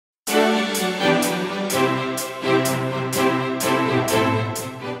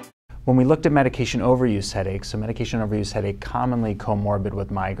When we looked at medication overuse headache, so medication overuse headache commonly comorbid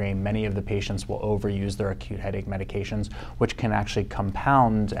with migraine, many of the patients will overuse their acute headache medications, which can actually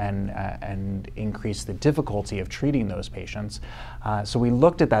compound and increase the difficulty of treating those patients. So we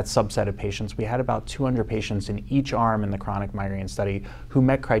looked at that subset of patients. We had about 200 patients in each arm in the chronic migraine study who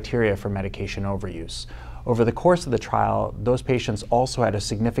met criteria for medication overuse. Over the course of the trial, those patients also had a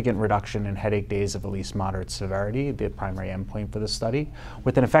significant reduction in headache days of at least moderate severity, the primary endpoint for the study,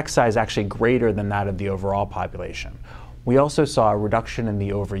 with an effect size actually greater than that of the overall population. We also saw a reduction in the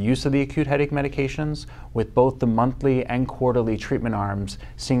overuse of the acute headache medications, with both the monthly and quarterly treatment arms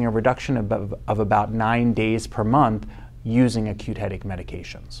seeing a reduction of about 9 days per month using acute headache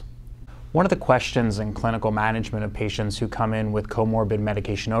medications. One of the questions in clinical management of patients who come in with comorbid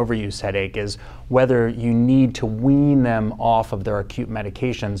medication overuse headache is whether you need to wean them off of their acute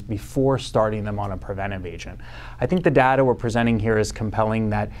medications before starting them on a preventive agent. I think the data we're presenting here is compelling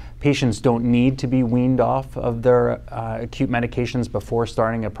that patients don't need to be weaned off of their acute medications before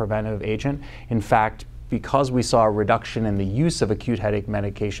starting a preventive agent. In fact, because we saw a reduction in the use of acute headache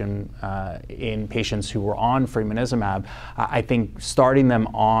medication in patients who were on Fremanezumab, I think starting them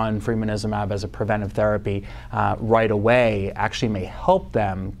on Fremanezumab as a preventive therapy right away actually may help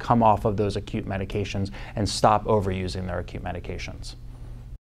them come off of those acute medications and stop overusing their acute medications.